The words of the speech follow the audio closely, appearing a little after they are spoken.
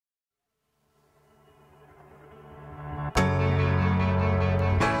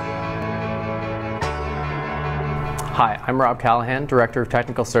Hi, I'm Rob Callahan, Director of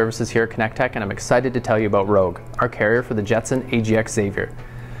Technical Services here at ConnectTech, and I'm excited to tell you about Rogue, our carrier for the Jetson AGX Xavier.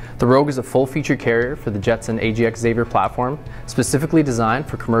 The Rogue is a full-featured carrier for the Jetson AGX Xavier platform, specifically designed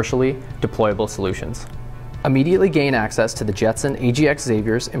for commercially deployable solutions. Immediately gain access to the Jetson AGX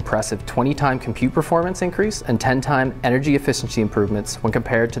Xavier's impressive 20-time compute performance increase and 10-time energy efficiency improvements when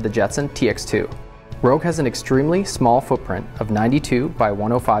compared to the Jetson TX2. Rogue has an extremely small footprint of 92 by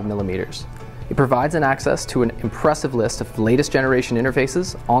 105 millimeters. It provides an access to an impressive list of latest generation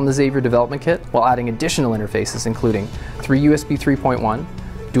interfaces on the Xavier development kit, while adding additional interfaces including 3 USB 3.1,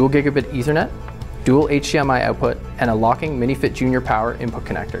 dual gigabit Ethernet, dual HDMI output, and a locking mini-fit junior power input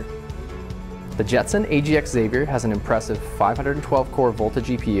connector. The Jetson AGX Xavier has an impressive 512-core Volta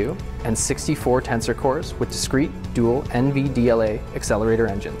GPU and 64 tensor cores with discrete dual NVIDIA accelerator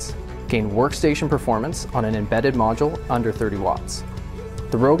engines. Gain workstation performance on an embedded module under 30 watts.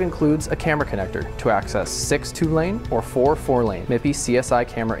 The Rogue includes a camera connector to access 6 2-lane or 4 4-lane MIPI CSI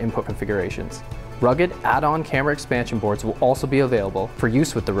camera input configurations. Rugged add-on camera expansion boards will also be available for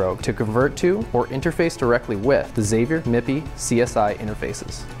use with the Rogue to convert to or interface directly with the Xavier MIPI CSI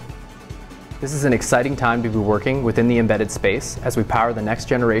interfaces. This is an exciting time to be working within the embedded space as we power the next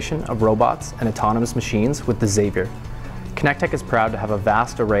generation of robots and autonomous machines with the Xavier. ConnectTech is proud to have a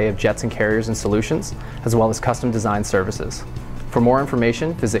vast array of Jetson carriers and solutions, as well as custom design services. For more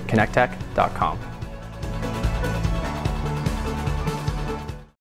information, visit connecttech.com.